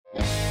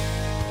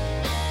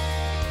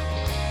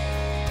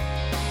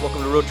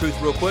Welcome to Real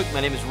Truth Real Quick.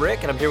 My name is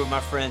Rick, and I'm here with my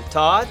friend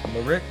Todd.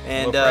 Hello, Rick.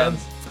 And Hello,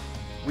 friends.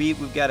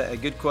 we've got a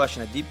good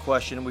question, a deep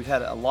question. We've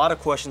had a lot of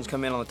questions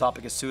come in on the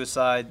topic of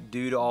suicide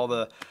due to all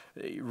the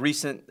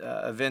recent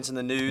events in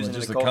the news and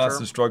in just the the culture.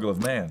 constant struggle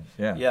of man.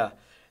 Yeah. Yeah.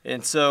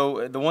 And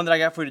so the one that I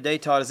got for you today,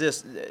 Todd, is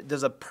this.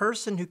 Does a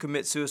person who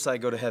commits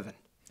suicide go to heaven?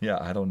 Yeah,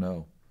 I don't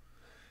know.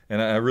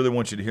 And I really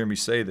want you to hear me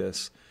say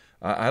this.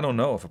 I don't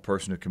know if a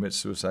person who commits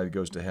suicide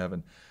goes to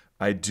heaven.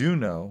 I do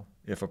know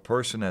if a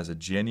person has a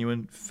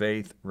genuine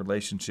faith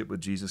relationship with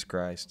Jesus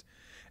Christ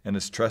and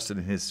is trusted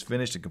in his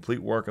finished and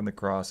complete work on the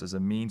cross as a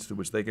means through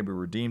which they can be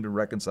redeemed and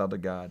reconciled to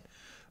God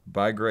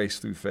by grace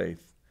through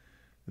faith,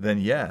 then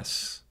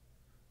yes,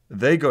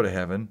 they go to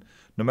heaven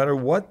no matter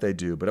what they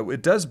do. But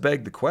it does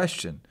beg the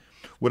question,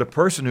 would a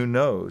person who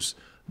knows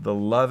the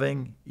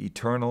loving,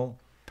 eternal,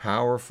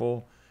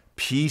 powerful,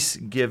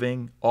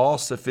 peace-giving,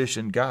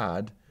 all-sufficient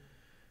God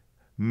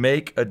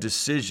make a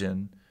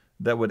decision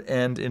that would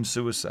end in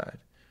suicide?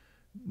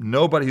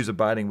 Nobody who's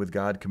abiding with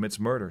God commits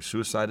murder.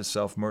 Suicide is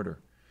self-murder.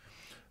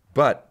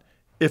 But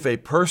if a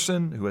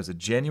person who has a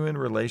genuine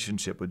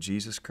relationship with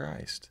Jesus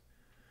Christ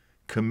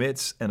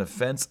commits an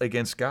offense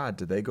against God,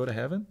 do they go to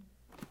heaven?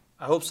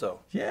 I hope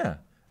so. Yeah,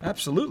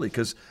 absolutely,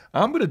 because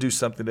I'm going to do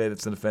something today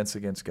that's an offense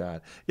against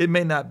God. It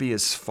may not be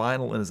as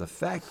final in its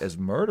effect as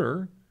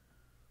murder,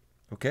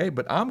 okay?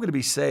 But I'm going to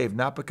be saved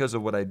not because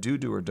of what I do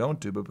or don't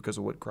do, but because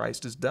of what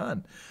Christ has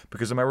done,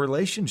 because of my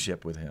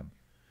relationship with him.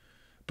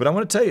 But I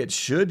want to tell you, it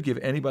should give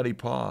anybody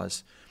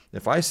pause.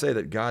 If I say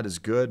that God is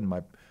good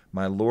and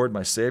my Lord,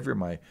 my Savior,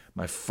 my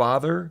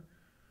Father,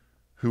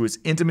 who is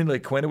intimately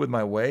acquainted with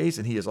my ways,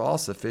 and he is all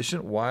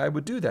sufficient, why I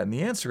would do that? And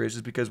the answer is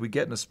because we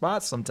get in a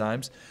spot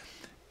sometimes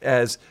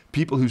as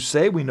people who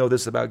say we know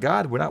this about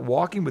God. We're not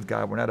walking with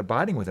God. We're not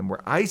abiding with him.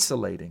 We're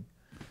isolating.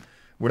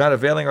 We're not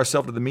availing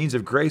ourselves of the means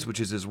of grace,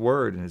 which is his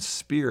word and his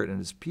spirit and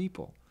his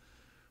people.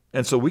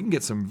 And so we can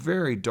get some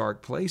very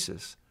dark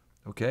places,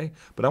 okay?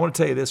 But I want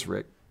to tell you this,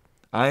 Rick.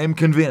 I am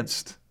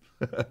convinced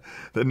that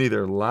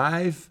neither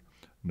life,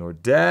 nor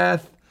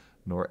death,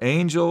 nor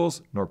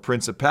angels, nor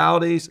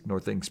principalities, nor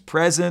things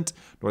present,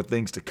 nor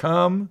things to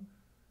come,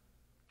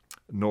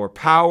 nor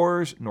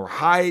powers, nor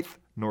height,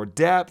 nor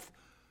depth,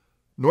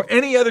 nor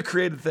any other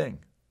created thing,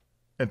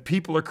 and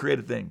people are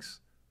created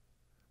things,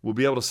 will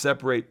be able to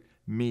separate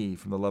me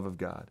from the love of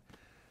God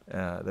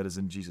that is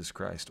in Jesus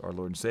Christ, our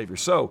Lord and Savior.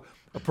 So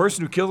a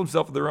person who kills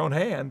himself with their own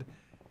hand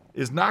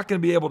is not going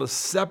to be able to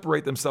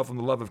separate themselves from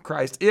the love of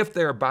Christ if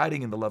they're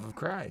abiding in the love of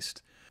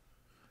Christ.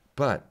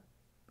 But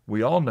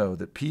we all know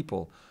that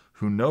people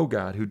who know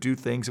God, who do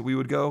things that we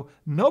would go,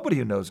 nobody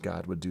who knows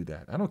God would do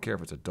that. I don't care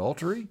if it's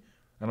adultery.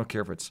 I don't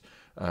care if it's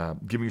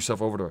giving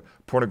yourself over to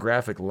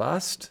pornographic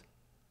lust.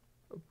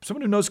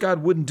 Someone who knows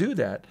God wouldn't do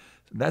that.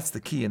 That's the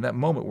key. In that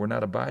moment, we're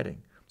not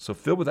abiding. So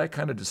filled with that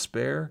kind of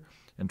despair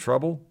and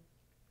trouble,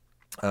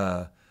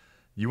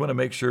 you want to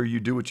make sure you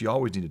do what you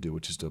always need to do,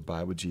 which is to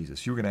abide with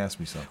Jesus. You were going to ask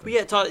me something. Well,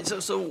 yeah, Todd.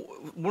 So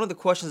one of the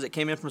questions that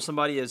came in from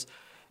somebody is,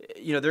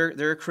 you know,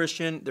 they're a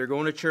Christian, they're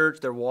going to church,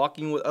 they're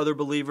walking with other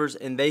believers,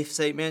 and they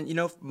say, man, you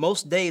know,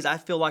 most days I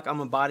feel like I'm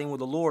abiding with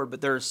the Lord,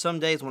 but there are some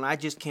days when I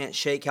just can't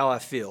shake how I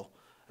feel.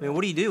 I mean,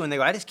 what do you do? And they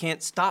go, I just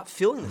can't stop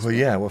feeling this. Well,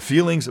 yeah. Well,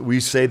 feelings, we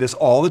say this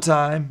all the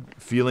time.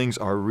 Feelings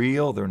are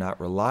real. They're not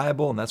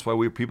reliable. And that's why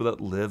we're people that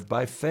live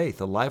by faith.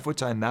 The life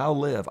which I now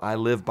live, I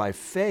live by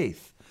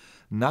faith,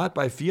 not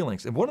by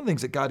feelings. And one of the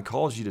things that God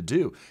calls you to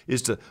do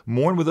is to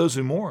mourn with those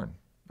who mourn,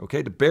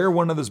 okay, to bear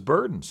one another's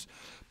burdens.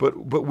 But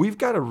we've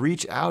got to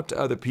reach out to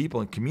other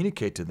people and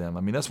communicate to them.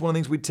 I mean, that's one of the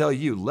things we tell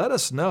you. Let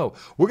us know.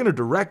 We're going to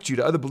direct you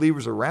to other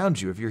believers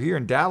around you. If you're here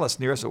in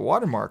Dallas near us at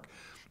Watermark,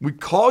 we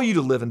call you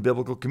to live in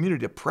biblical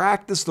community, to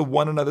practice the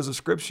one another's of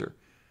Scripture.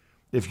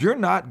 If you're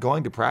not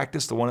going to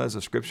practice the one another's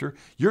of Scripture,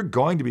 you're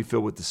going to be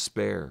filled with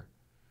despair.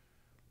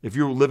 If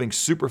you're living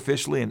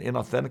superficially and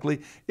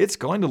inauthentically, it's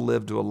going to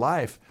live to a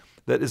life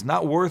that is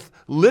not worth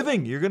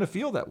living. You're going to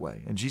feel that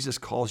way. And Jesus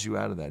calls you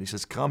out of that. He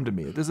says, come to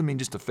me. It doesn't mean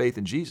just to faith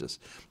in Jesus.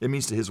 It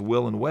means to his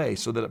will and way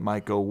so that it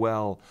might go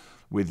well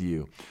with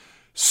you.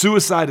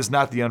 Suicide is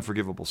not the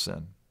unforgivable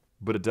sin,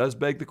 but it does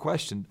beg the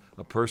question,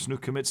 a person who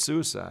commits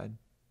suicide,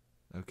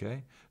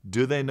 okay,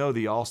 do they know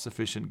the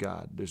all-sufficient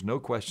God? There's no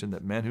question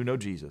that men who know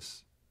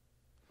Jesus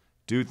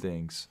do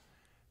things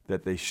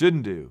that they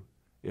shouldn't do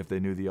if they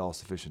knew the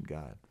all-sufficient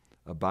God.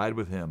 Abide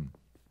with him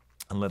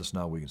and let us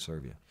know how we can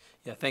serve you.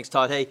 Yeah, thanks,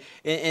 Todd. Hey,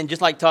 and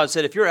just like Todd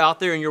said, if you're out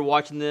there and you're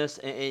watching this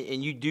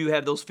and you do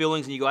have those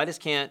feelings and you go, I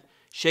just can't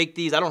shake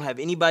these. I don't have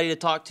anybody to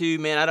talk to,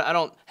 man. I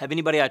don't have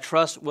anybody I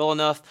trust well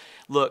enough.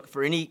 Look,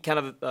 for any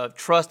kind of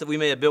trust that we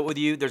may have built with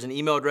you, there's an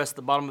email address at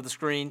the bottom of the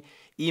screen.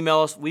 Email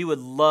us. We would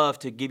love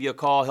to give you a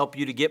call, help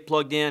you to get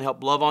plugged in,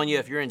 help love on you.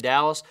 If you're in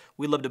Dallas,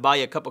 we'd love to buy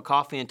you a cup of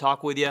coffee and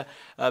talk with you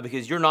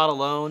because you're not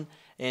alone,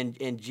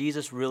 and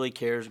Jesus really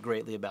cares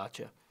greatly about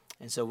you.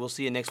 And so we'll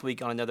see you next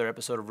week on another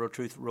episode of Real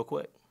Truth Real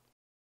Quick.